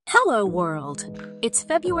Hello world! It's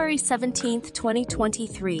February 17th,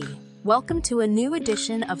 2023. Welcome to a new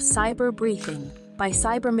edition of Cyber Briefing by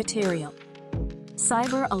Cybermaterial.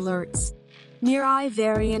 Cyber Alerts. Mirai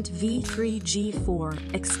variant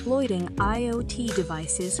v3.g4 exploiting IoT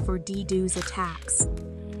devices for DDoS attacks.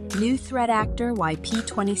 New threat actor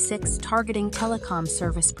YP26 targeting telecom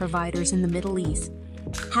service providers in the Middle East.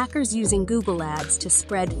 Hackers using Google Ads to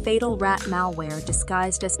spread fatal rat malware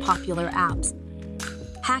disguised as popular apps.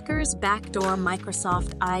 Hackers backdoor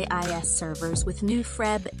Microsoft IIS servers with new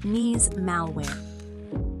FREB-NES malware.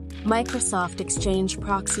 Microsoft Exchange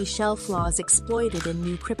proxy shell flaws exploited in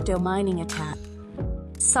new crypto mining attack.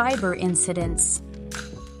 Cyber incidents.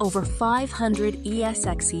 Over 500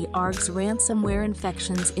 ESXi ARGS ransomware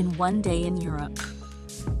infections in one day in Europe.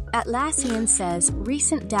 Atlassian says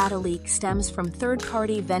recent data leak stems from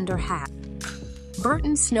third-party vendor hack.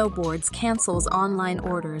 Burton Snowboards cancels online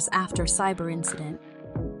orders after cyber incident.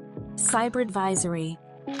 Cyber advisory.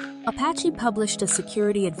 Apache published a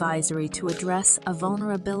security advisory to address a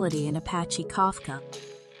vulnerability in Apache Kafka.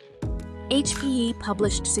 HPE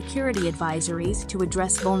published security advisories to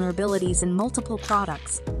address vulnerabilities in multiple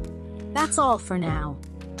products. That's all for now.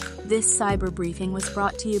 This cyber briefing was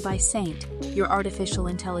brought to you by Saint, your artificial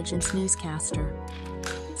intelligence newscaster.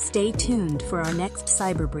 Stay tuned for our next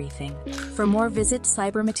cyber briefing. For more, visit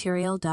cybermaterial.com.